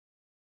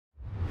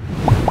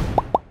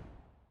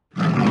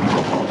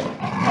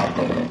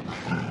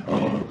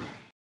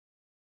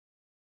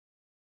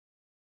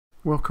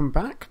Welcome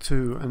back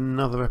to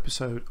another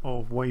episode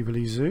of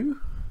Waverly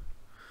Zoo,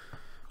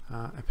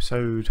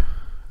 episode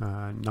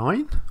 9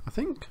 I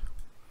think.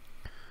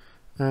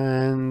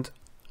 And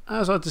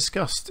as I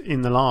discussed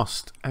in the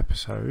last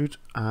episode,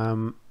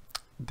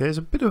 there's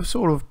a bit of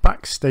sort of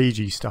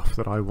backstagey stuff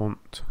that I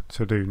want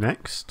to do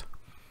next.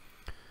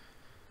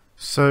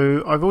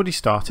 So I've already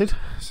started,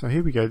 so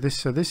here we go.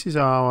 This is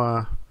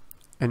our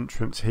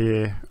entrance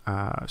here,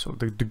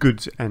 sort of the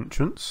goods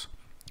entrance,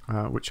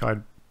 which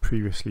I'd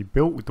previously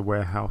built with the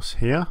warehouse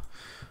here.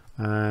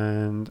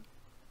 And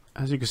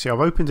as you can see,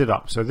 I've opened it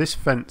up. So this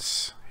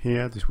fence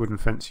here, this wooden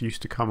fence,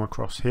 used to come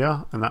across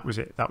here, and that was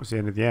it. That was the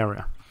end of the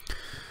area.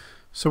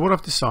 So what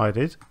I've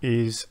decided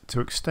is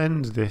to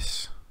extend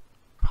this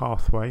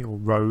pathway or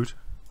road,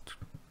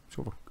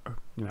 sort of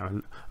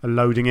a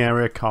loading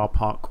area, car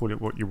park, call it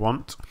what you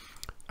want,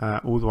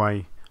 all the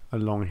way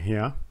along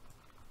here.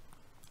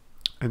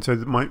 And so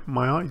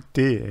my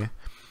idea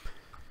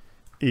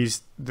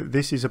is that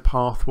this is a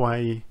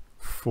pathway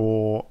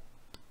for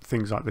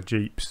things like the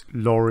jeeps,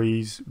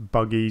 lorries,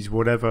 buggies,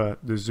 whatever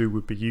the zoo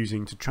would be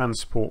using to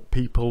transport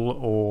people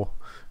or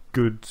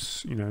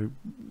goods,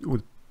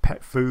 with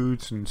pet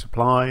foods and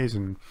supplies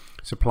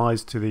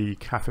to the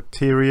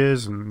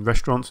cafeterias and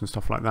restaurants and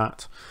stuff like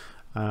that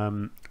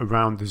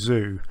around the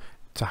zoo,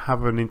 to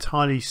have an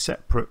entirely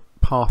separate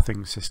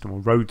pathing system or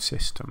road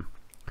system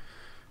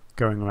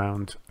going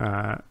around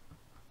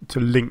to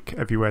link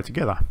everywhere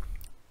together.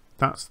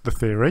 That's the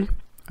theory,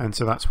 and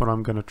so that's what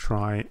I'm going to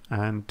try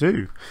and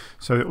do.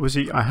 So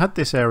obviously I had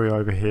this area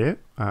over here,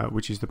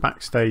 which is the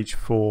backstage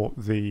for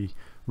the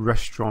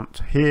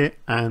restaurant here,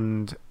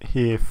 and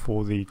here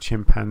for the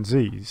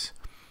chimpanzees.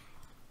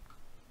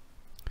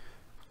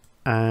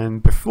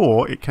 And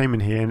before, it came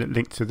in here and it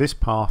linked to this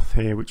path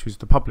here, which was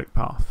the public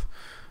path.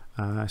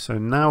 So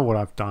now what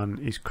I've done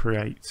is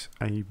create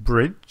a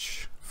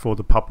bridge for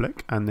the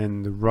public, and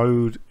then the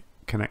road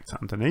connects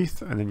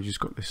underneath, and then you just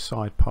got this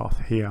side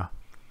path here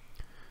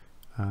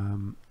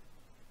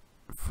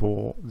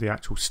for the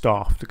actual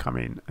staff to come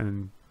in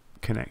and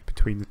connect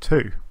between the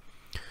two.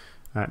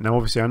 Now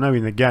obviously I know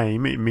in the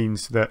game it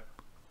means that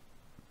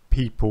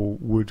people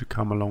would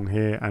come along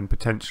here and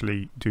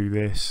potentially do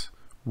this,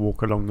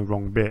 walk along the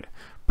wrong bit,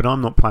 but I'm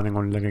not planning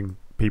on letting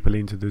people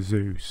into the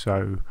zoo.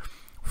 So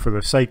for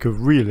the sake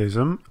of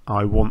realism,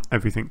 I want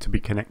everything to be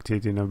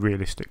connected in a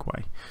realistic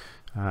way.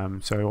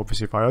 So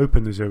obviously if I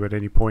open the zoo at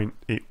any point,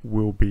 it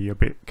will be a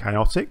bit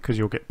chaotic because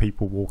you'll get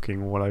people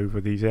walking all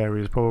over these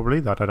areas probably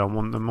that I don't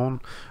want them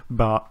on,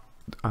 but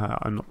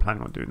I'm not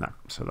planning on doing that,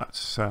 so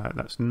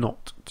that's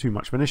not too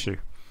much of an issue.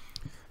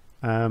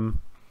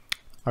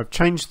 I've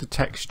changed the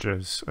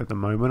textures at the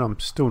moment. I'm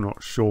still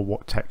not sure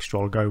what texture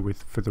I'll go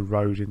with for the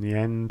road in the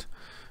end,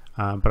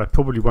 but I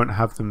probably won't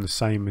have them the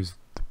same as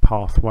the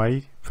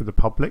pathway for the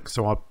public,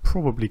 so I'll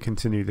probably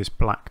continue this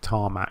black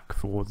tarmac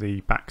for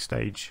the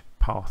backstage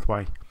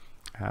pathway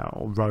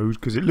or road,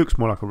 because it looks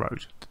more like a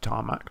road. The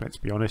tarmac, let's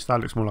be honest, that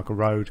looks more like a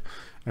road,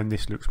 and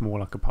this looks more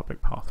like a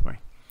public pathway.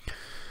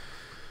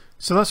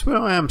 So that's where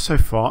I am so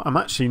far. I'm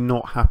actually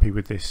not happy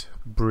with this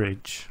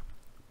bridge.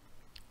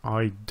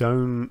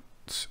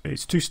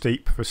 It's too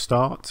steep for a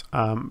start,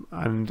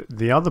 and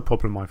the other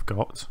problem I've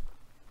got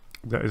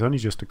that has only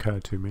just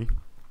occurred to me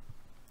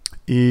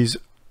is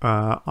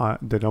that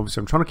obviously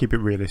I'm trying to keep it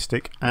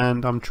realistic,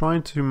 and I'm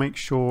trying to make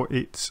sure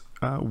it's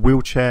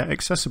wheelchair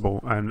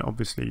accessible, and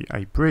obviously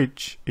a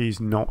bridge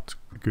is not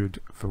good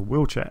for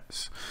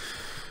wheelchairs.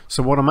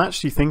 So what I'm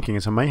actually thinking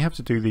is I may have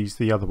to do these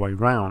the other way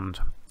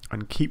round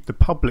and keep the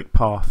public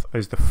path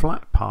as the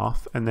flat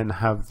path, and then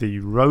have the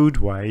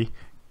roadway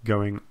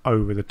going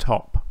over the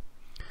top.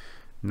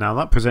 Now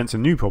that presents a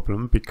new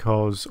problem,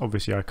 because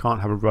obviously I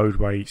can't have a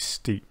roadway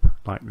steep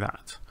like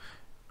that.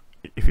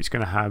 If it's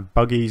going to have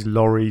buggies,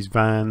 lorries,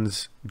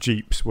 vans,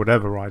 jeeps,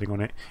 whatever riding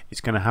on it, it's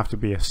going to have to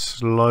be a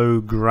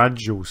slow,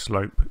 gradual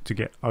slope to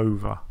get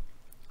over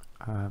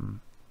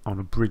on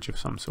a bridge of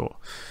some sort.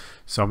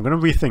 So I'm going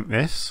to rethink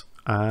this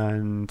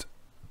and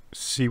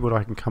see what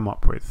I can come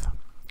up with.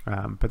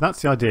 But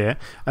that's the idea.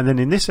 And then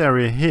in this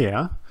area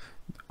here,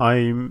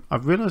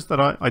 I've realised that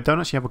I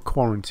don't actually have a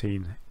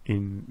quarantine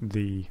in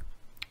the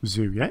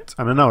zoo yet,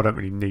 and I know I don't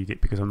really need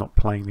it because I'm not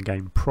playing the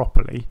game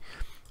properly.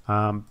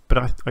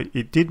 But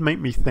it did make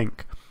me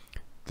think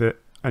that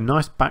a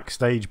nice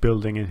backstage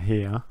building in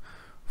here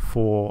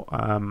for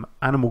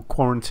animal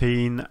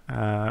quarantine,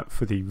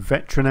 for the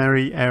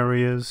veterinary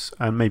areas,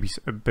 and maybe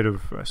a bit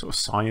of sort of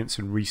science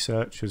and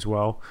research as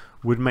well,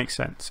 would make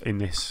sense in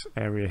this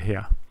area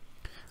here,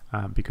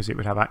 because it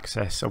would have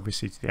access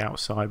obviously to the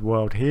outside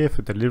world here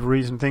for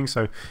deliveries and things.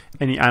 So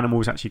any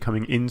animals actually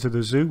coming into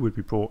the zoo would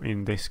be brought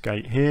in this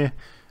gate here,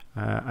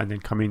 and then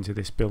come into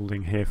this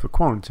building here for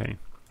quarantine.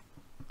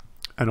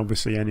 And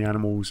obviously any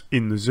animals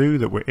in the zoo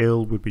that were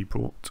ill would be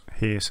brought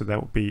here, so they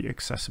will be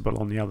accessible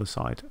on the other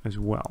side as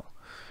well.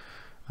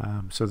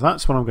 So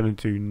that's what I'm going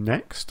to do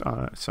next.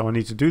 So I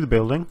need to do the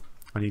building,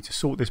 I need to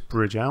sort this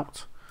bridge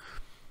out,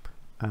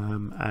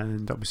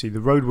 and obviously the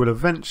road will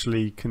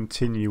eventually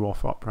continue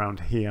off up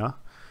around here.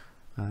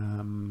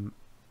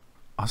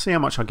 I'll see how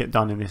much I get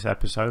done in this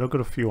episode. I've got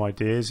a few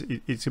ideas.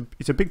 It's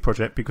a big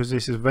project because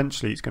this is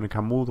eventually it's going to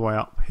come all the way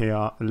up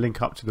here,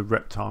 link up to the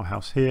reptile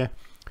house here,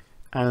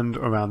 and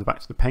around the back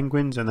to the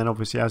penguins. And then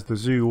obviously as the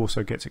zoo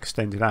also gets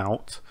extended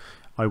out,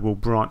 I will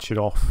branch it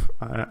off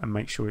and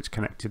make sure it's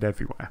connected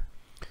everywhere.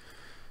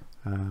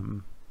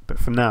 But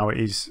for now,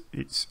 it's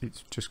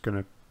just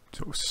going to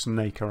sort of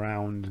snake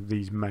around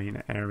these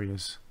main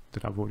areas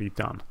that I've already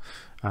done.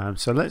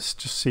 So let's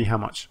just see how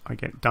much I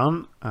get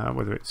done,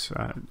 whether it's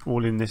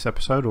all in this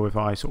episode or if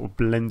I sort of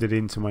blend it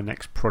into my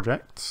next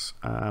projects.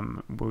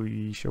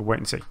 We shall wait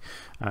and see.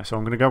 So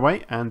I'm going to go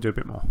away and do a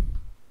bit more.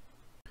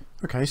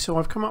 Okay, so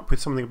I've come up with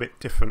something a bit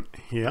different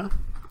here.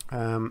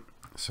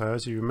 So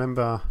as you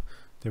remember,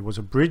 there was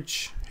a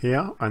bridge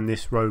here and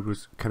this road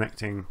was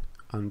connecting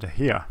under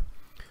here.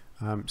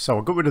 So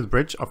I got rid of the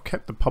bridge, I've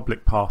kept the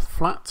public path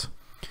flat,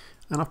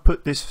 and I've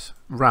put this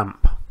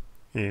ramp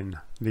in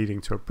leading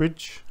to a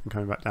bridge and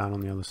coming back down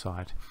on the other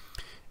side.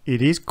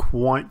 It is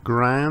quite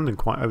grand and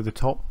quite over the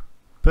top,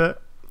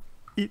 but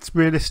it's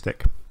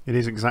realistic. It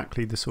is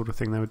exactly the sort of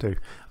thing they would do.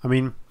 I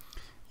mean,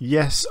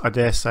 yes, I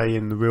dare say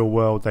in the real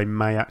world they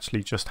may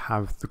actually just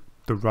have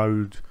the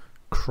road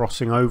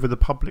crossing over the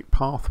public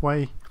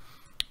pathway.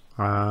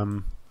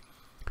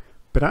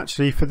 But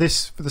actually for the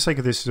sake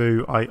of this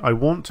zoo, I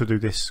want to do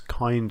this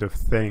kind of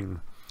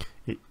thing.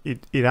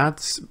 It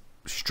adds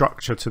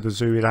structure to the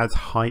zoo, it adds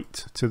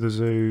height to the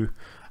zoo,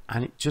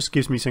 and it just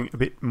gives me something a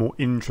bit more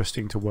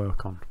interesting to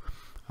work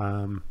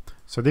on.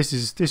 So this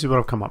is what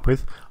I've come up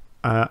with,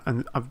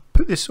 and I've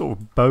put this sort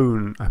of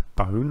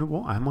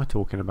what am I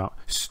talking about?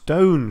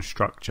 Stone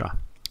structure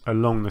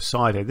along the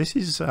side here. This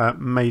is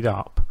made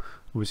up.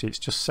 Obviously, it's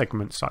just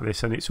segments like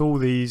this, and it's all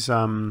these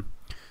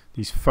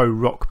faux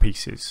rock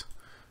pieces.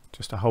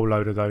 Just a whole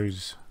load of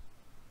those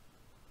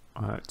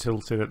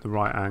tilted at the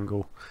right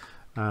angle,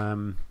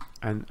 and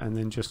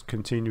then just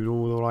continued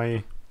all the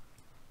way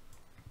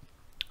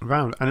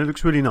around. And it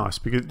looks really nice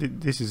because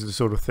this is the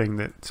sort of thing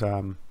that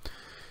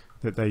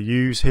that they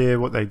use here.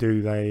 What they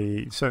do,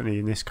 they certainly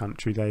in this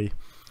country,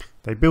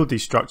 they build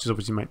these structures,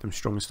 obviously make them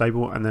strong and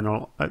stable, and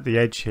then at the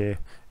edge here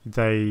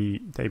they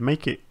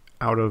make it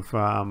out of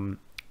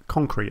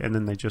concrete, and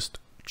then they just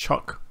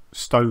chuck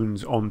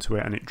stones onto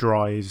it and it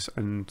dries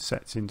and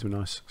sets into a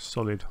nice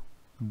solid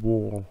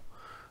wall,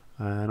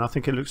 and I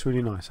think it looks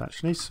really nice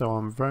actually, so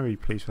I'm very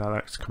pleased with how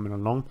that's coming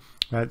along.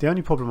 The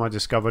only problem I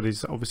discovered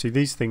is that obviously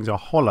these things are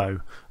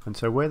hollow, and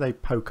so where they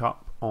poke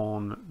up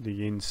on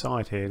the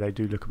inside here they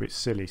do look a bit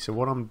silly. So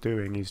what I'm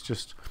doing is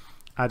just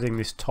adding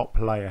this top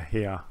layer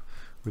here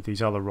with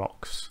these other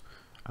rocks,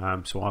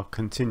 so I'll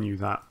continue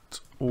that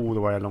all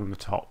the way along the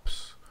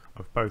tops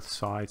of both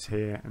sides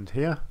here and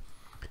here.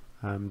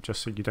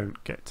 Just so you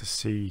don't get to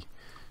see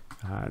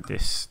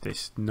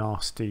this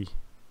nasty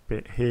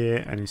bit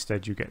here, and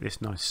instead you get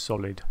this nice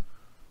solid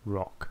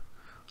rock.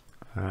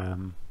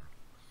 And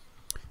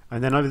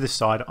then over this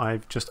side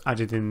I've just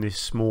added in this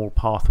small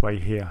pathway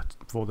here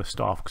for the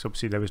staff, because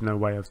obviously there was no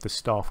way of the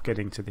staff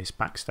getting to this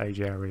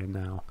backstage area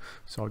now,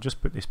 so I'll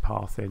just put this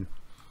path in,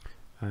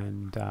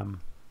 and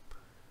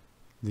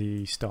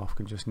the staff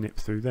can just nip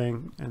through there,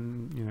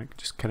 and you know, it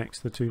just connects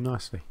the two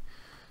nicely.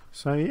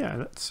 So yeah,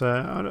 that's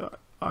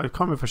I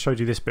can't remember if I showed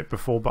you this bit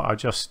before, but I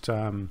just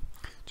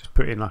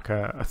put in like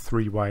a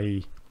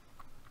three-way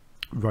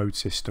road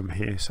system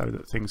here so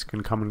that things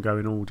can come and go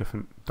in all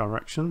different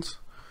directions,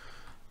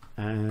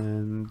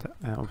 and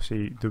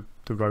obviously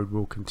the road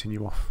will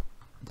continue off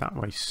that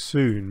way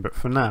soon, but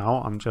for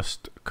now I'm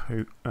just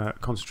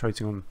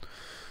concentrating on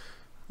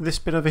this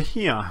bit over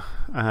here.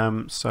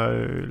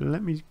 So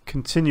let me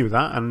continue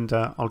that, and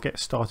I'll get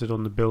started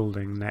on the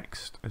building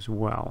next as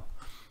well,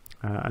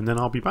 and then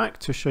I'll be back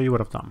to show you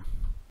what I've done.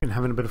 Been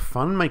having a bit of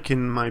fun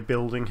making my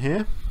building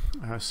here.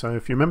 So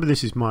if you remember,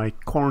 this is my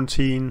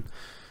quarantine,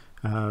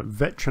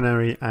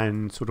 veterinary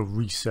and sort of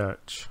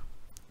research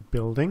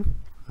building.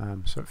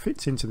 So it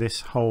fits into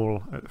this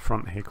hole at the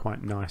front here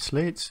quite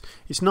nicely.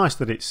 It's nice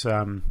that it's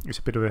a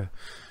bit of a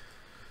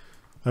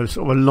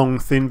sort of a long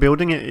thin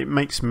building. It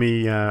makes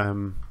me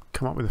come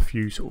up with a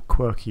few sort of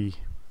quirky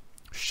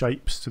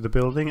shapes to the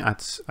building.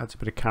 Adds a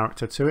bit of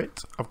character to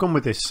it. I've gone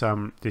with this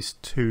this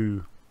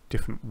two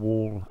different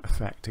wall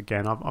effect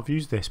again. I've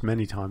used this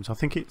many times. I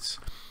think it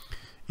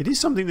is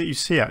something that you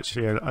see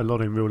actually a lot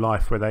in real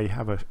life, where they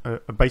have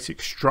a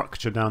basic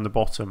structure down the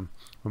bottom,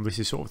 and this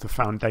is sort of the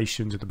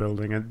foundations of the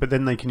building, but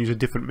then they can use a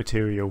different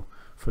material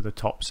for the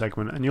top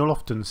segment, and you'll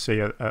often see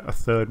a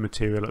third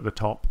material at the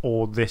top,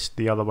 or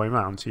the other way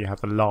around, so you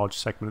have a large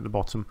segment at the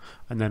bottom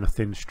and then a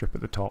thin strip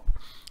at the top.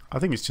 I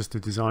think it's just a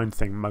design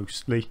thing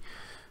mostly.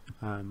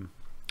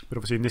 But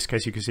obviously in this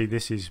case you can see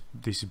this is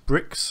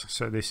bricks,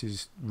 so this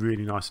is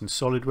really nice and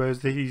solid,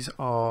 whereas these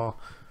are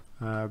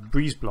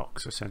breeze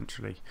blocks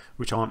essentially,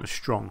 which aren't as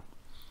strong.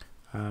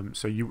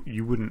 So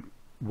you wouldn't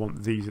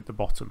want these at the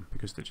bottom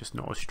because they're just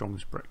not as strong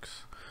as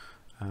bricks.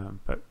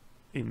 But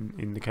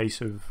in the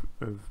case of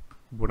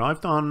what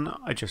I've done,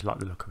 I just like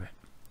the look of it.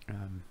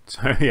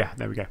 So yeah,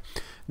 there we go.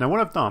 Now what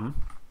I've done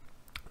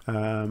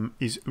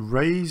is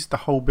raise the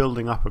whole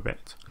building up a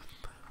bit.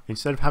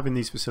 instead of having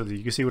these facilities,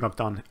 you can see what I've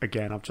done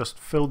again. I've just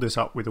filled this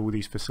up with all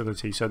these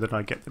facilities so that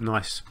I get the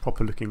nice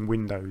proper looking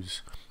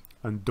windows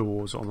and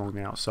doors along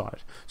the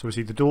outside. So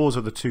obviously the doors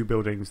are the two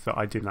buildings that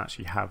I didn't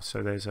actually have.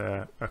 So there's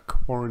a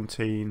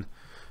quarantine,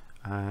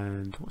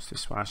 and what's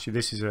this one? Actually,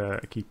 this is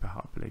a keeper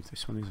hut, I believe.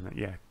 This one, isn't it?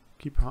 Yeah,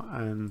 keeper hut.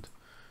 And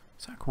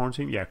is that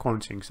quarantine? Yeah,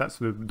 quarantine, because that's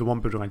the one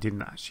building I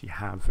didn't actually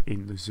have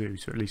in the zoo.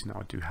 So at least now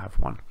I do have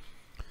one.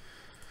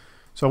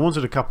 So I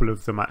wanted a couple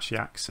of them actually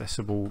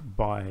accessible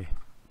by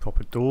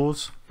proper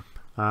doors,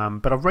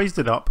 but I've raised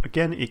it up.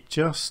 Again, it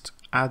just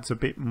adds a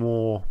bit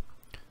more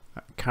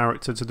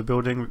character to the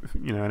building,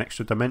 you know, an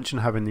extra dimension,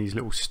 having these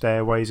little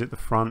stairways at the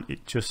front.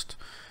 It just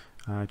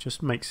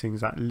makes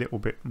things that little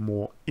bit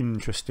more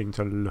interesting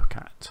to look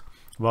at,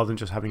 rather than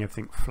just having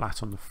everything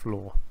flat on the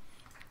floor.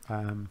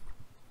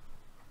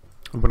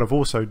 What I've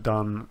also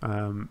done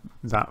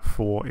that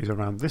for is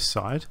around this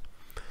side,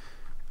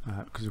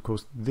 because of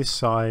course this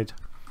side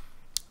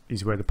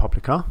is where the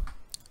public are,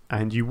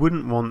 and you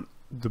wouldn't want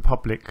the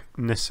public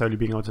necessarily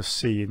being able to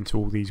see into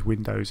all these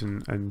windows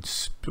and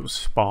sort of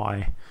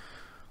spy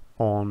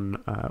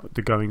on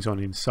the goings on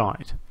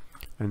inside.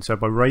 And so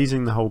by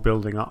raising the whole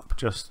building up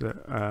just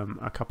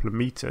a couple of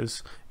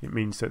meters, it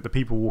means that the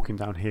people walking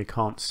down here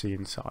can't see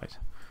inside.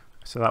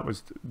 So that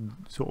was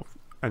sort of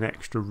an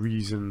extra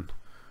reason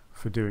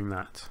for doing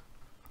that.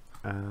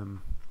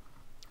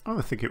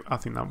 I think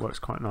that works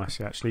quite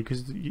nicely actually,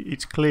 because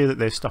it's clear that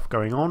there's stuff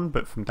going on,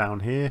 but from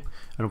down here,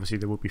 and obviously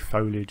there will be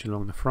foliage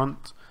along the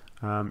front,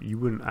 you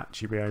wouldn't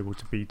actually be able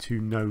to be too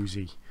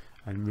nosy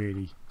and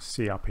really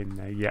see up in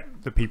there. Yet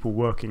the people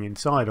working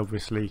inside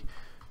obviously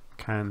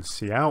can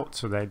see out,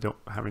 so they're not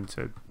having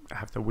to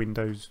have the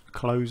windows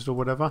closed or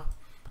whatever.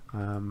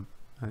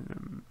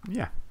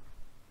 Yeah,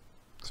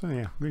 so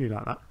yeah, really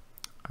like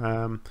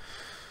that.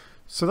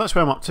 So that's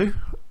where I'm up to.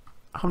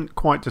 I haven't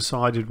quite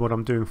decided what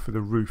I'm doing for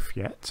the roof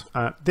yet.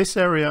 This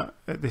area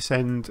at this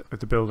end of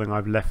the building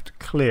I've left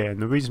clear,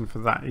 and the reason for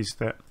that is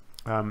that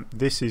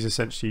this is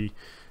essentially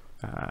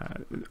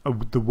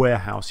the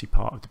warehousey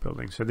part of the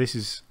building. So this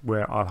is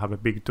where I'll have a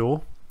big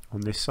door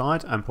on this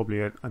side and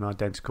probably an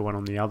identical one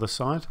on the other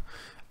side.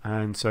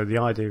 And so the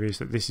idea is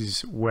that this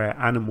is where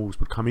animals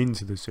would come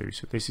into the zoo.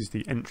 So this is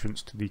the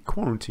entrance to the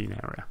quarantine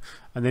area,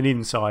 and then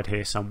inside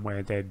here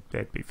somewhere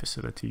there'd be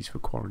facilities for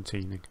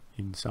quarantining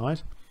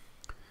inside.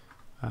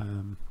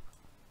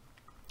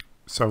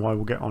 So I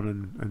will get on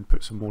and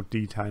put some more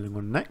detailing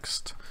on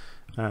next.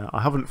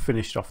 I haven't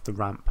finished off the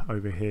ramp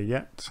over here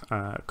yet,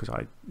 because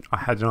I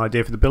had an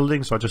idea for the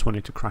building, so I just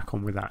wanted to crack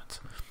on with that.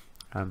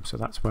 So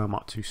that's where I'm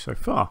up to so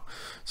far.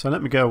 So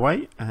let me go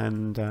away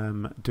and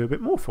do a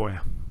bit more for you.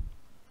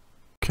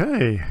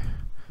 Okay,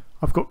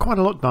 I've got quite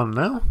a lot done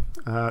now.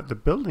 The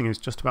building is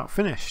just about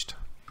finished.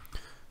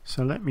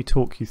 So let me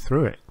talk you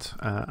through it.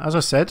 As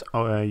I said,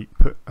 I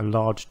put a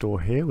large door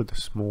here with a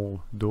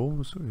small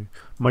door. So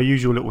my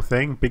usual little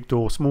thing: big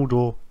door, small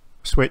door,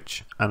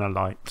 switch, and a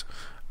light.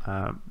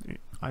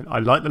 I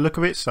like the look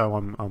of it, so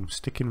I'm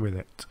sticking with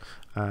it.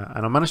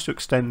 And I managed to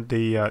extend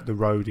the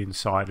road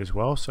inside as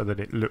well, so that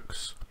it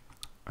looks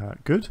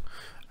good.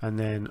 And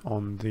then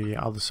on the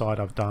other side,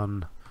 I've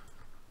done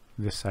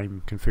the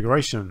same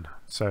configuration.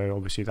 So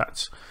obviously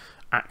that's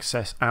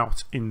access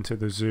out into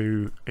the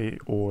zoo,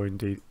 or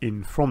indeed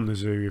in from the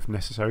zoo if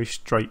necessary,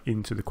 straight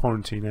into the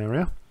quarantine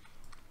area.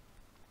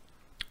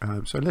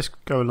 So let's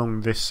go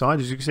along this side.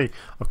 As you can see,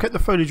 I've kept the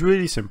foliage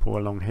really simple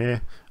along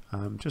here.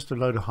 Just a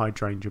load of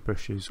hydrangea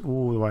bushes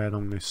all the way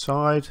along this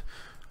side.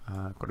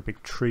 Got a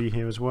big tree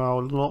here as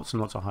well, lots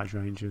and lots of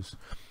hydrangeas.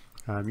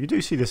 You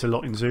do see this a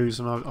lot in zoos,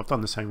 and I've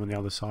done the same on the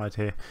other side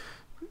here.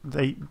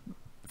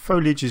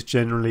 Foliage is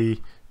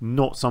generally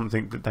not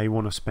something that they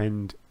want to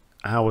spend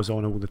hours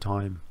on all the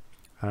time.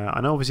 I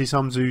know obviously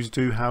some zoos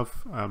do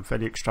have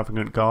fairly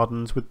extravagant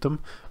gardens with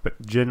them,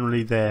 but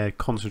generally they're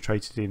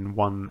concentrated in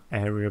one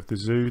area of the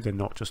zoo. They're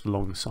not just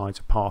along the sides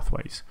of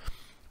pathways.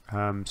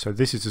 So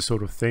this is the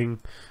sort of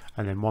thing,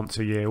 and then once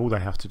a year all they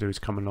have to do is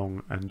come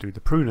along and do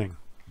the pruning.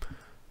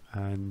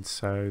 And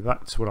so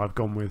that's what I've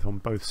gone with on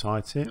both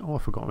sides here. Oh, I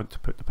forgot to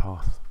put the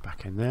path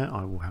back in there.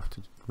 I will have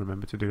to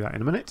remember to do that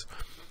in a minute.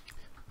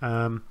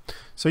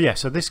 So yeah,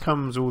 so this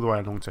comes all the way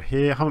along to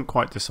here. I haven't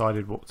quite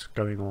decided what's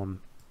going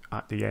on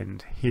at the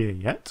end here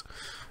yet,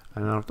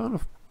 and I've done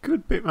a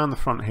good bit around the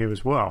front here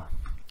as well.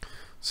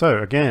 So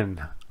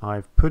again,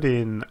 I've put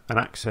in an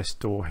access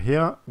door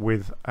here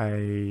with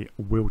a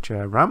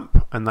wheelchair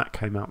ramp, and that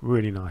came out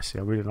really nicely.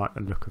 I really like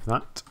the look of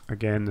that.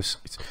 Again, it's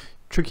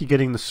tricky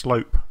getting the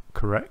slope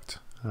correct,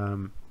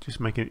 just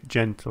making it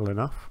gentle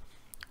enough,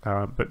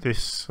 but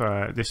this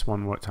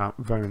one worked out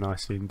very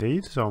nicely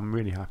indeed, so I'm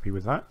really happy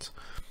with that.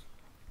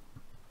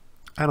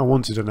 And I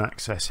wanted an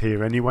access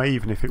here anyway,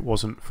 even if it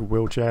wasn't for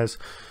wheelchairs.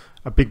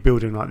 A big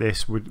building like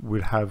this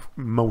would have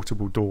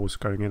multiple doors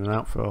going in and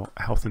out for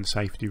health and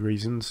safety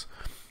reasons.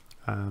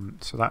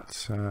 So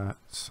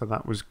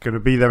that was going to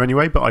be there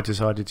anyway, but I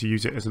decided to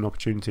use it as an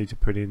opportunity to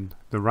put in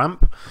the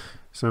ramp.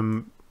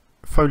 Some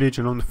foliage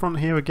along the front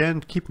here,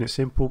 again keeping it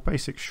simple,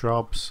 basic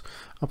shrubs.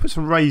 I'll put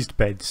some raised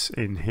beds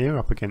in here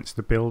up against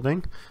the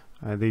building,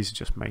 These are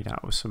just made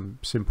out of some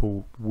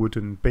simple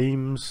wooden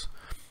beams,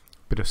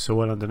 bit of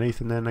soil underneath,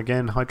 and then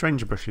again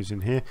hydrangea bushes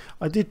in here.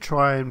 I did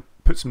try and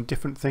put some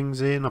different things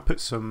in. I put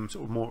some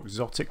sort of more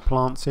exotic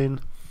plants in,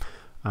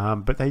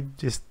 but they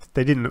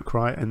didn't look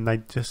right, and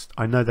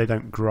I know they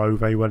don't grow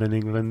very well in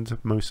England.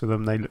 Most of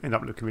them, they end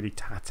up looking really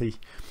tatty.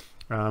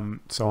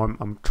 So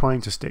I'm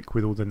trying to stick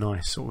with all the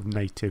nice sort of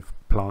native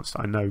plants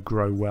that I know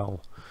grow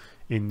well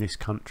in this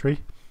country.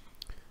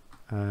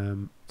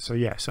 So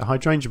yeah, so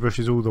hydrangea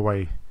bushes all the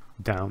way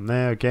down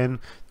there. Again,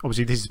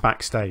 obviously this is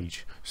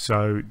backstage,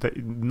 so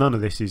none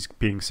of this is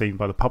being seen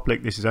by the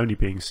public. This is only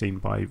being seen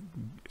by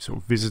sort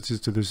of visitors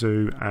to the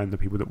zoo and the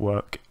people that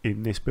work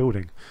in this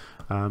building.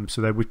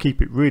 So they would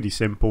keep it really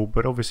simple,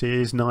 but obviously it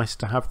is nice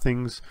to have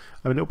things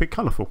a little bit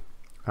colourful.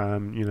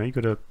 You know, you've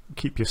got to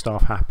keep your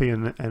staff happy,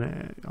 and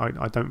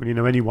I don't really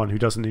know anyone who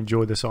doesn't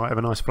enjoy the sight of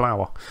a nice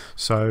flower.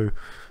 So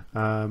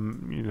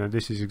you know,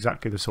 this is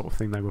exactly the sort of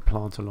thing they would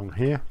plant along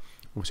here.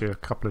 Obviously a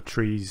couple of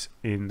trees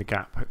in the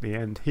gap at the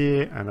end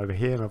here and over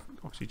here, and I've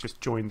obviously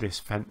just joined this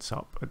fence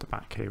up at the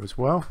back here as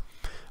well.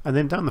 And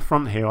then down the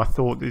front here, I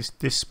thought this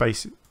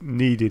space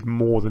needed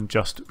more than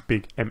just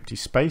big empty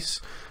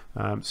space.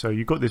 So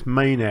you've got this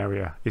main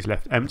area is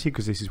left empty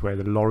because this is where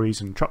the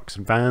lorries and trucks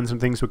and vans and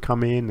things would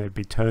come in. They'd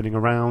be turning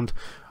around,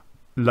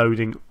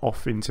 loading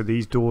off into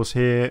these doors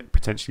here,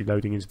 potentially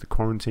loading into the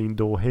quarantine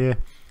door here.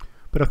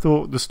 But I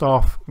thought the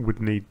staff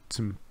would need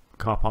some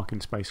car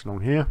parking space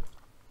along here.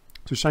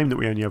 It's a shame that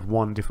we only have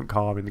one different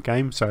car in the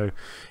game, so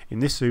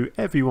in this zoo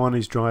everyone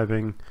is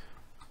driving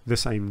the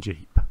same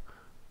Jeep.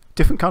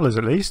 Different colours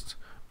at least,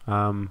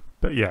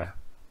 but yeah,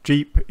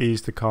 Jeep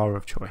is the car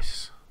of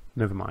choice.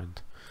 Never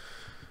mind.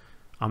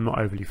 I'm not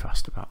overly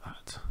fussed about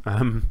that.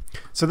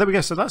 So there we go,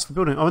 so that's the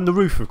building. Oh, and the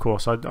roof, of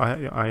course,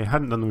 I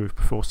hadn't done the roof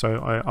before, so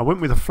I went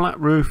with a flat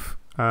roof,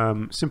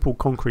 simple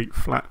concrete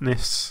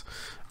flatness,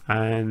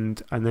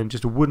 and then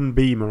just a wooden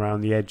beam around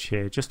the edge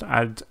here, just to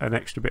add an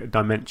extra bit of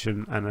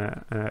dimension and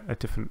a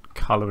different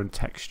colour and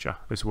texture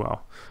as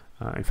well.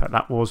 In fact,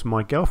 that was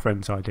my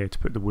girlfriend's idea to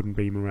put the wooden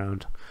beam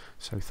around,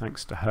 so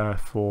thanks to her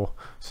for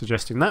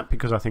suggesting that,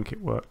 because I think it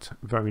worked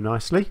very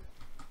nicely.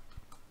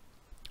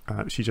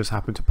 She just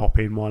happened to pop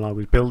in while I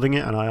was building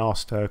it, and I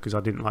asked her because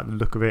I didn't like the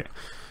look of it,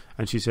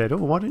 and she said, oh,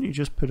 why don't you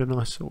just put a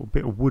nice sort of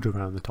bit of wood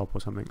around the top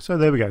or something. So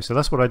there we go, so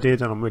that's what I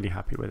did, and I'm really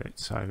happy with it,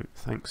 so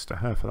thanks to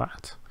her for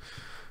that.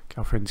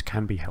 Girlfriends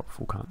can be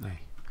helpful, can't they?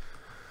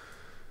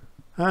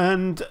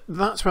 And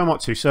that's where I'm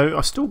up to. So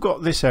I've still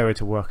got this area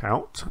to work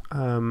out.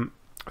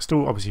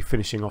 Still obviously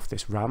finishing off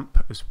this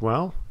ramp as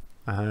well.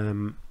 So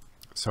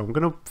I'm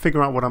going to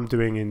figure out what I'm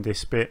doing in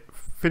this bit,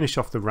 finish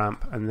off the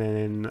ramp, and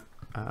then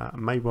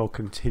may well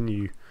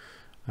continue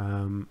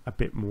a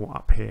bit more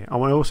up here. I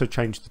want to also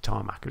change the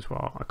tarmac as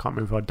well. I can't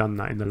remember if I'd done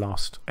that in the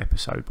last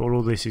episode, but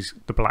all this is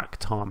the black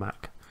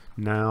tarmac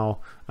now,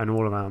 and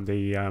all around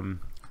the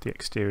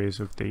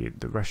exteriors of the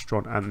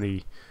restaurant and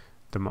the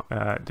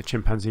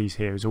chimpanzees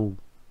here is all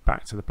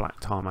back to the black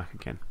tarmac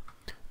again.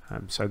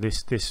 So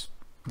this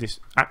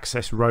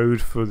access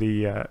road for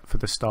the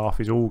staff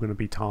is all going to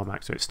be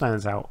tarmac, so it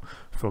stands out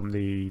from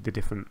the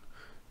different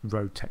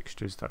road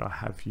textures that I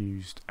have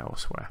used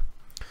elsewhere.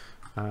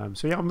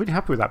 So yeah, I'm really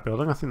happy with that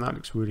building. I think that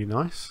looks really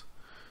nice,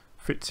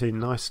 fits in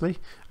nicely.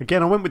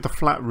 Again, I went with the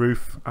flat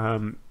roof.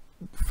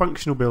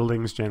 Functional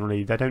buildings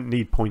generally, they don't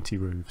need pointy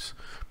roofs.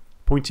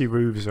 Pointy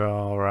roofs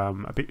are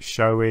a bit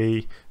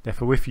showy.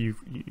 Therefore, if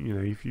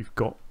you've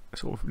got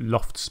sort of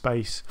loft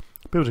space,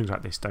 buildings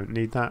like this don't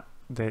need that.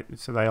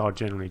 So they are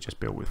generally just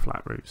built with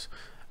flat roofs.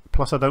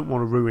 Plus, I don't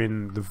want to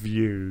ruin the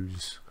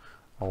views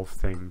of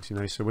things. You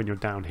know, so when you're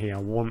down here, I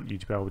want you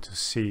to be able to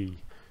see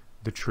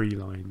the tree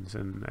lines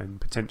and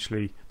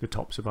potentially the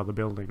tops of other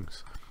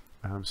buildings.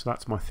 So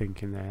that's my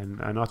thinking there,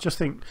 and I just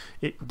think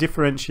it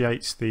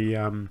differentiates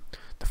the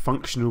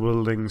functional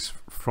buildings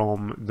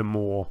from the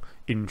more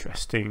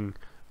interesting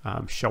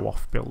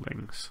show-off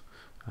buildings.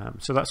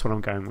 So that's what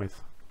I'm going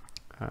with,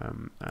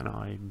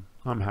 and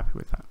I'm happy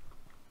with that.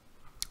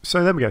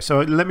 So there we go. So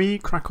let me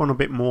crack on a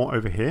bit more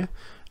over here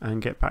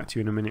and get back to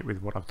you in a minute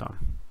with what I've done.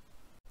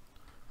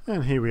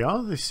 And here we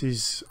are. This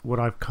is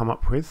what I've come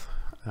up with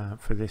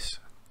for this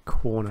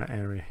corner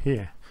area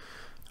here.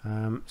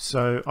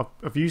 So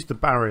I've used the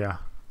barrier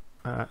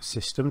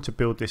system to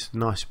build this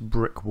nice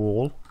brick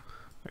wall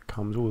that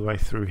comes all the way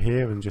through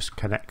here and just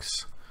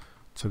connects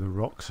to the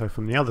rock. So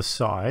from the other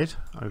side,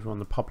 over on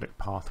the public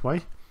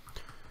pathway,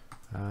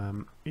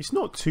 it's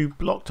not too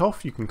blocked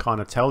off. You can kind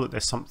of tell that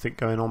there's something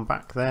going on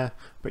back there,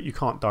 but you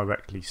can't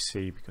directly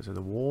see because of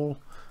the wall.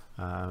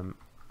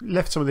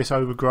 Left some of this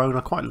overgrown.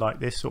 I quite like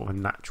this sort of a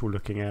natural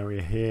looking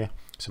area here.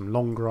 Some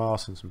long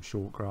grass and some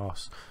short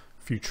grass.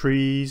 A few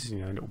trees, you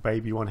know, a little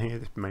baby one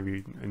here,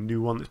 maybe a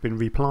new one that's been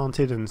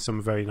replanted, and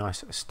some very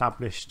nice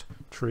established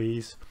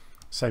trees.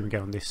 Same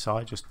again on this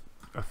side, just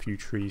a few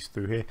trees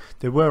through here.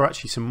 There were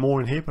actually some more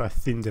in here, but I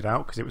thinned it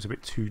out because it was a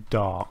bit too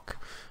dark,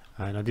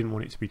 and I didn't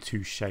want it to be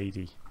too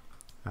shady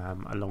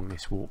along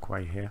this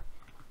walkway here.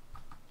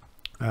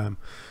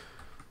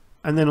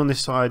 And then on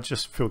this side,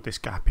 just filled this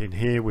gap in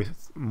here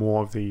with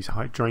more of these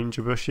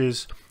hydrangea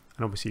bushes.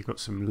 And obviously you've got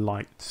some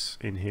lights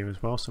in here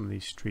as well, some of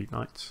these street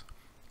lights,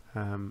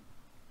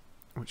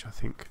 which I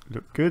think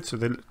look good. So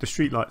the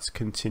street lights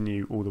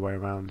continue all the way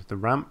around the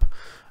ramp.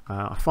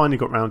 I finally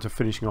got round to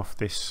finishing off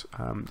this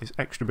this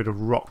extra bit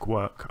of rock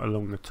work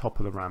along the top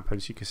of the ramp.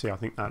 As you can see, I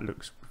think that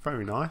looks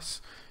very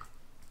nice.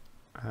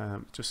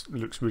 Just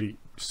looks really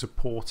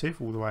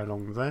supportive all the way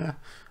along there.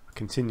 I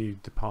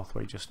continued the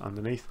pathway just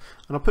underneath,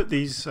 and I put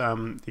these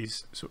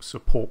sort of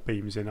support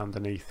beams in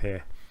underneath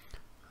here,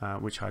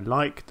 which I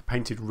like. They're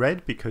painted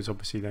red because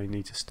obviously they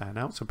need to stand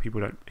out so people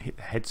don't hit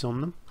their heads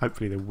on them.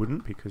 Hopefully they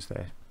wouldn't, because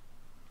they're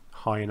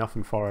high enough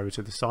and far over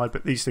to the side,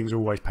 but these things are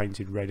always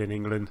painted red in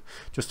England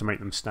just to make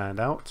them stand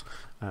out.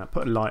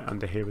 Put a light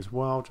under here as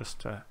well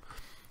just to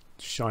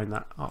shine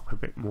that up a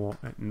bit more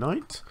at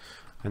night,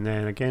 and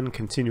then again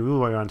continue all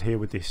the way around here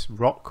with this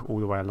rock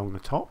all the way along the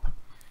top.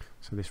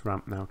 So this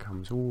ramp now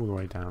comes all the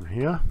way down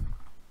here,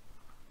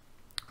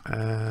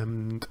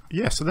 and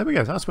yeah, so there we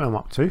go. That's where I'm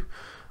up to.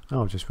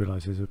 Oh, I've just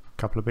realised there's a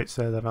couple of bits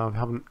there that I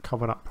haven't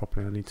covered up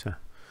properly. I need to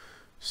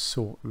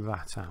sort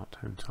that out,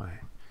 don't I?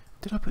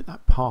 Did I put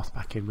that path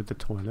back in with the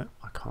toilet?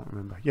 I can't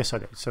remember. Yes, I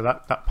did. So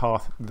that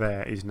path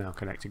there is now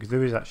connected, because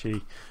there is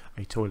actually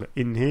a toilet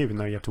in here, even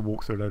though you have to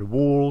walk through a load of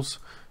walls.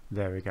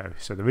 There we go.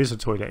 So there is a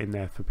toilet in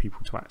there for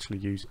people to actually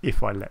use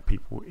if I let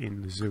people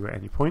in the zoo at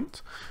any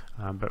point.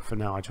 But for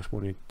now, I just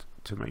wanted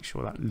to make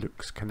sure that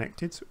looks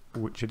connected,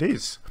 which it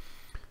is.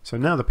 So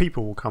now the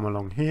people will come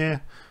along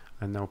here,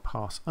 and they'll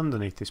pass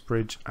underneath this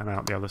bridge and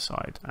out the other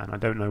side. And I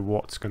don't know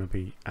what's going to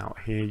be out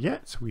here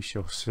yet. We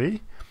shall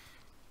see.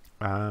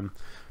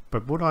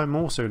 But what I'm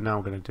also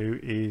now going to do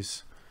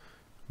is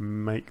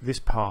make this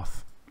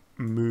path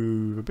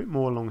move a bit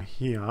more along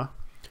here,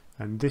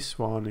 and this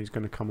one is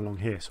going to come along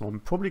here. So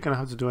I'm probably going to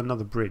have to do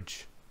another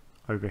bridge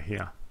over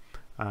here.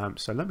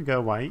 So let me go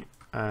away,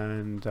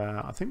 and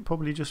I think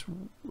probably just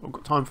I've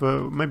got time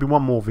for maybe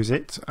one more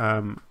visit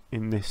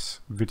in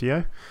this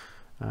video.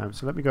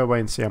 So let me go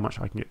away and see how much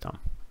I can get done.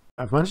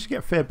 I've managed to get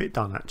a fair bit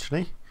done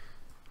actually.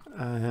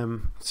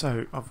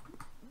 So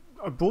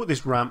I brought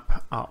this ramp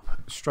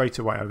up straight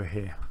away over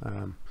here.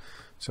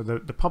 So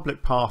the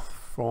public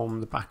path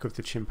from the back of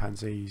the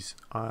chimpanzees,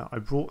 I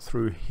brought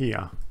through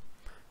here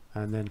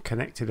and then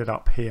connected it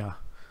up here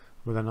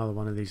with another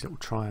one of these little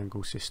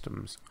triangle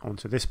systems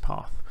onto this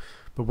path.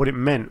 But what it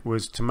meant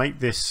was to make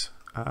this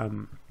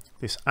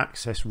this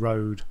access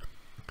road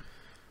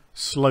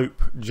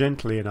slope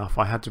gently enough,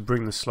 I had to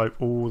bring the slope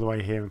all the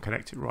way here and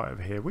connect it right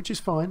over here, which is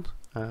fine,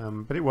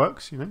 but it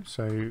works, you know.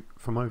 So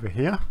from over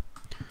here,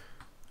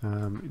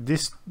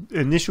 this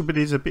initial bit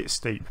is a bit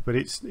steep, but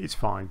it's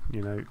fine,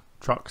 you know.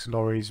 Trucks,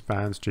 lorries,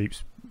 vans,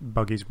 jeeps,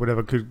 buggies,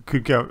 whatever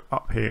could go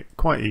up here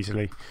quite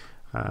easily,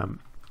 and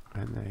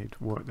they'd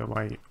work their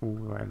way all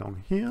the way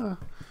along here.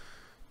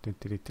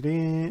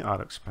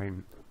 I'll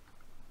explain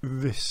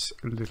this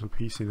little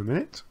piece in a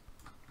minute.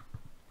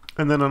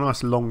 And then a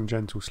nice long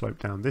gentle slope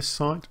down this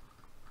side,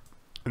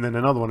 and then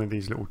another one of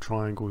these little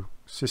triangle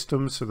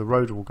systems, so the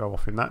road will go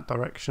off in that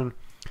direction.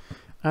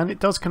 And it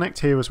does connect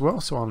here as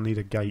well, so I'll need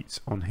a gate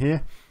on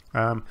here.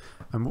 And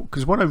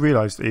because what I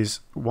realized is,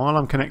 while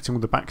I'm connecting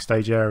all the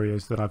backstage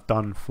areas that I've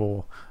done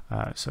for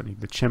certainly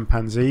the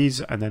chimpanzees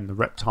and then the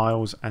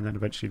reptiles and then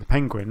eventually the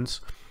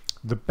penguins,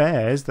 the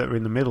bears that are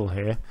in the middle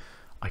here,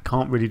 I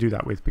can't really do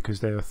that with, because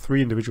there are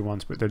 3 individual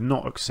ones, but they're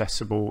not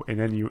accessible in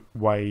any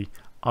way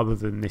other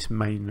than this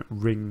main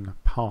ring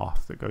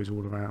path that goes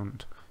all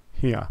around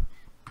here.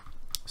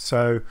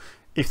 So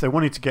if they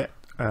wanted to get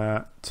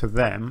to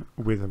them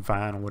with a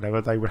van or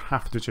whatever, they would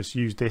have to just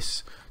use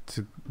this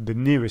to the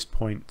nearest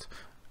point,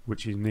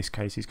 which in this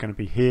case is going to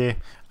be here,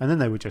 and then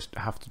they would just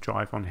have to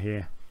drive on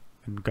here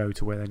and go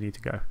to where they need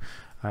to go.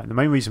 The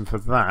main reason for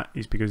that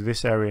is because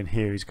this area in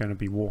here is going to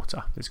be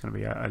water. There's going to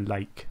be a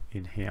lake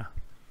in here.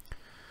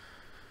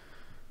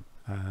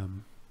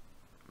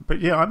 But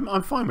yeah,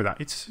 I'm fine with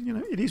that. It's, you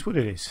know, it is what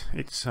it is.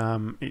 It's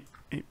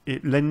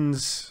it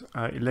lends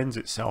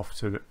itself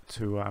to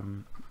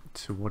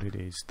what it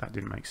is. That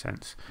didn't make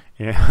sense.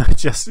 Yeah,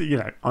 just, you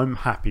know, I'm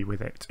happy with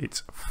it.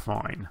 It's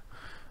fine.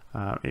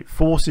 It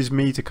forces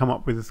me to come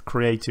up with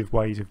creative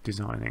ways of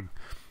designing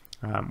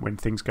when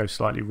things go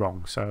slightly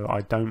wrong. So I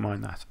don't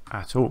mind that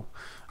at all.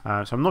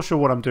 So I'm not sure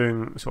what I'm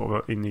doing sort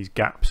of in these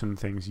gaps and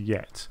things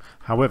yet.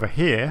 However,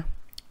 here,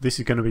 this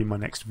is going to be my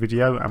next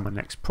video and my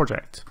next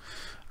project.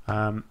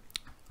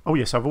 Oh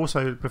yes, I've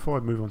also, before I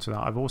move on to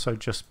that, I've also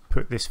just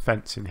put this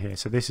fence in here.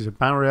 So this is a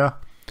barrier,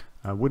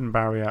 a wooden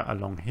barrier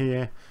along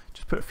here.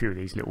 Just put a few of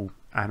these little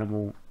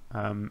animal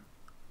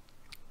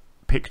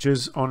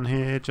pictures on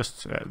here,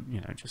 just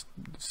you know, just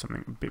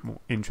something a bit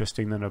more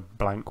interesting than a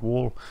blank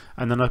wall.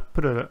 And then I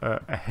put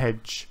a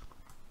hedge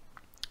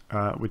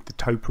with the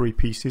topiary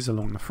pieces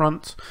along the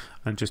front,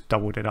 and just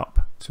doubled it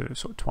up to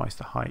sort of twice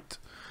the height.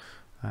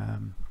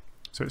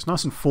 So it's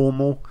nice and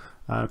formal,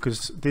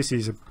 because this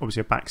is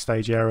obviously a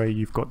backstage area.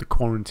 You've got the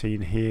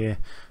quarantine here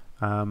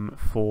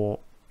for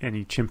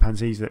any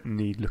chimpanzees that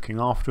need looking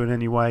after in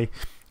any way.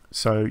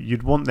 So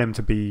you'd want them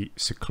to be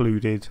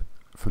secluded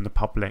from the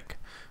public,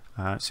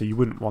 so you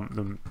wouldn't want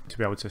them to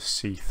be able to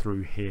see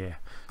through here.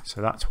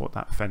 So that's what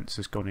that fence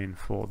has gone in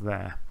for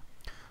there.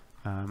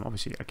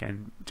 Obviously,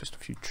 again, just a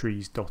few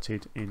trees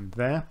dotted in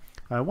there.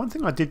 One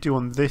thing I did do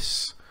on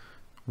this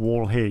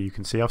wall here, you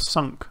can see I've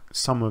sunk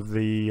some of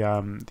the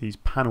these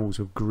panels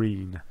of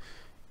green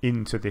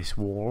into this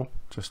wall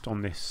just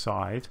on this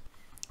side,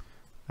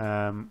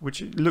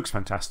 which looks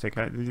fantastic.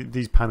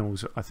 These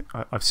panels,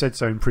 I've said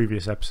so in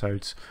previous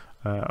episodes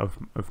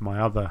of my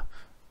other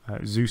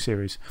zoo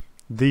series.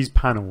 These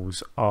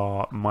panels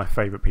are my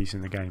favourite piece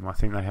in the game. I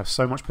think they have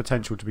so much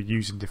potential to be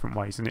used in different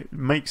ways, and it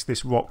makes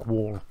this rock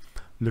wall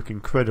look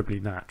incredibly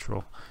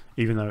natural,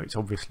 even though it's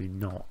obviously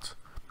not.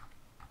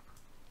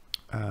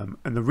 And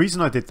the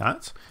reason I did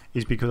that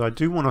is because I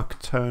do want to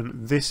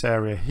turn this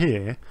area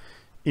here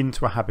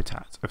into a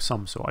habitat of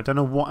some sort. I don't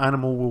know what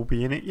animal will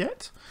be in it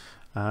yet,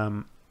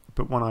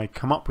 but when I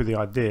come up with the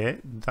idea,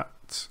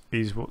 that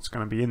is what's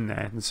going to be in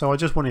there. And so I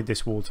just wanted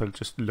this wall to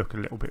just look a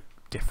little bit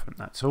different,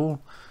 that's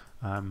all.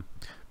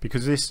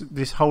 Because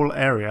this whole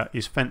area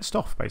is fenced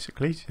off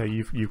basically. So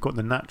you've got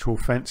the natural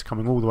fence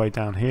coming all the way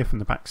down here from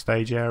the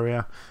backstage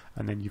area,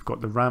 and then you've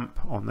got the ramp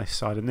on this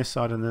side and this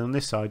side, and then on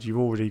this side you've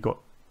already got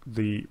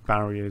the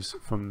barriers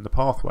from the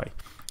pathway.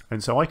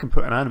 And so I can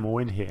put an animal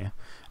in here,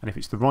 and if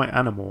it's the right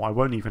animal, I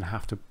won't even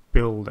have to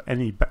build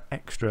any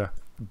extra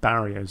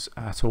barriers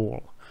at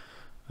all.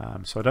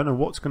 So I don't know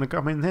what's going to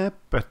come in there,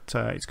 but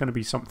it's going to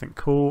be something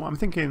cool. I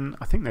think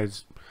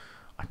there's,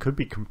 I could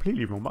be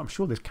completely wrong, but I'm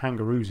sure there's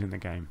kangaroos in the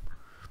game.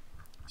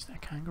 Is there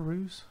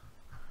kangaroos?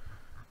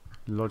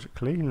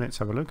 Logically, let's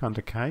have a look.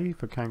 Under K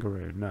for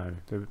kangaroo. No,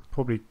 they're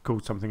probably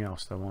called something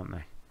else though, aren't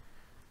they?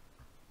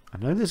 I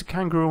know there's a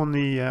kangaroo on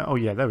the... oh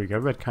yeah, there we go,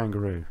 red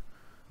kangaroo.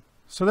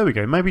 So there we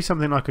go, maybe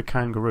something like a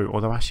kangaroo,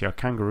 although actually a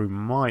kangaroo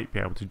might be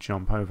able to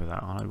jump over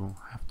that. I will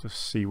have to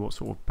see what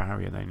sort of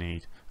barrier they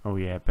need. Oh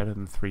yeah, better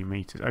than 3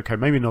 meters. Okay,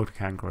 maybe not a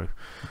kangaroo.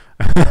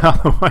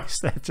 Otherwise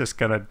they're just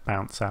going to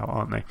bounce out,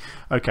 aren't they?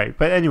 Okay,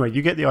 but anyway,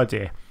 you get the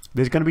idea.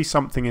 There's going to be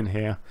something in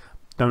here,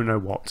 don't know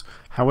what.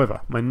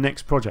 However, my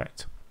next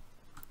project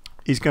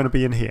is going to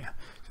be in here.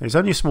 It's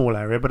only a small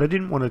area, but I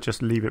didn't want to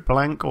just leave it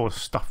blank or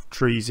stuff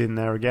trees in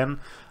there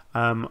again.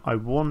 I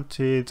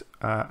wanted,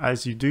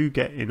 as you do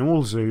get in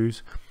all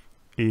zoos,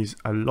 is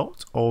a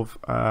lot of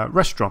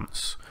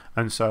restaurants.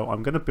 And so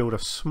I'm going to build a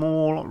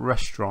small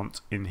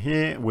restaurant in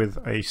here with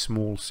a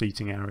small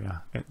seating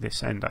area at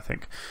this end, I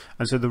think.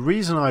 And so the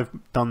reason I've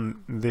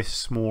done this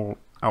small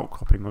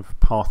outcropping of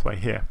pathway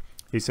here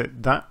is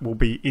that will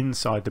be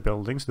inside the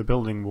building. So the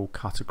building will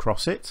cut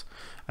across it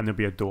and there'll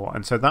be a door.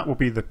 And so that will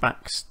be the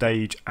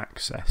backstage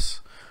access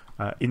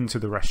into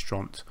the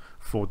restaurant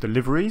for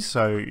deliveries.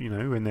 So, you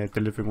know, when they're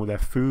delivering all their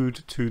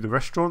food to the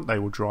restaurant, they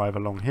will drive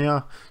along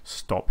here,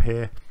 stop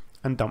here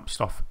and dump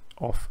stuff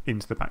off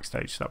into the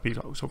backstage. So that'll be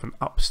like sort of an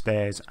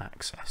upstairs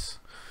access.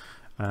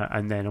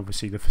 And then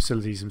obviously the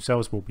facilities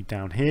themselves will be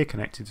down here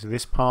connected to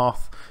this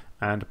path,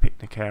 and a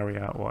picnic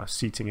area or a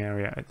seating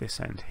area at this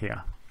end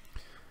here.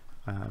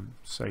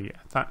 So yeah,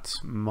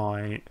 that's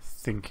my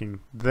thinking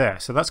there.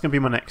 So that's going to be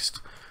my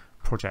next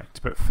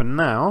project. But for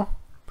now,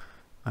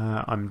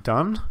 I'm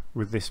done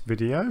with this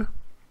video.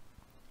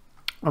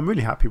 I'm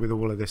really happy with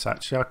all of this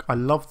actually. I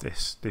love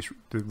the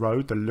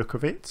road, the look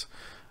of it.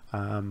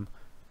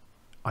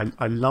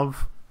 I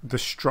love the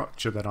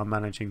structure that I'm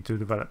managing to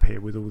develop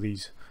here with all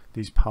these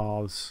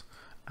paths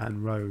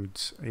and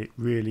roads. It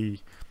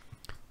really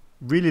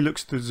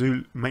looks the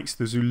zoo, makes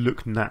the zoo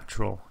look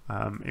natural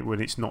when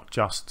it's not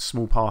just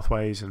small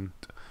pathways and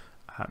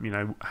you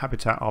know,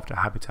 habitat after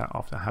habitat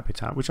after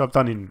habitat, which I've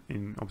done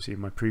in obviously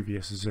in my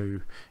previous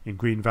zoo in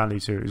Green Valley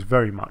Zoo. Is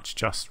very much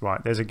just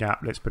right, there's a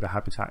gap, let's put a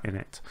habitat in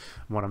it.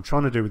 And what I'm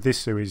trying to do with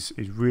this zoo is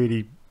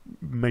really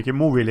make it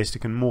more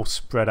realistic and more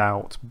spread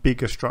out,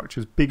 bigger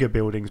structures, bigger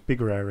buildings,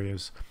 bigger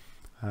areas.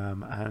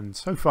 And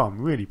so far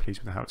I'm really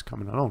pleased with how it's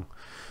coming along.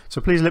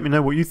 So please let me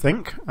know what you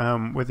think,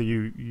 whether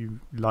you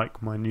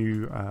like my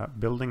new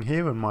building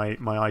here and my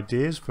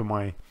ideas for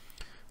my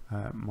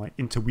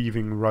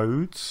interweaving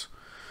roads.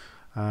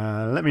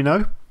 Let me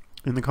know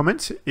in the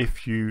comments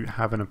if you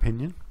have an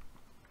opinion.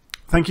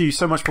 Thank you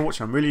so much for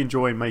watching. I'm really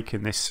enjoying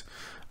making this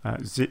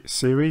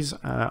series.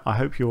 I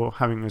hope you're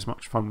having as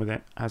much fun with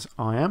it as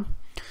I am.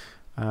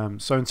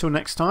 So until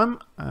next time,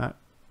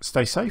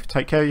 stay safe,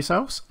 take care of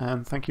yourselves,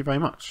 and thank you very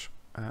much.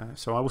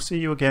 So I will see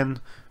you again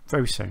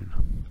very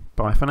soon.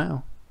 Bye for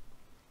now.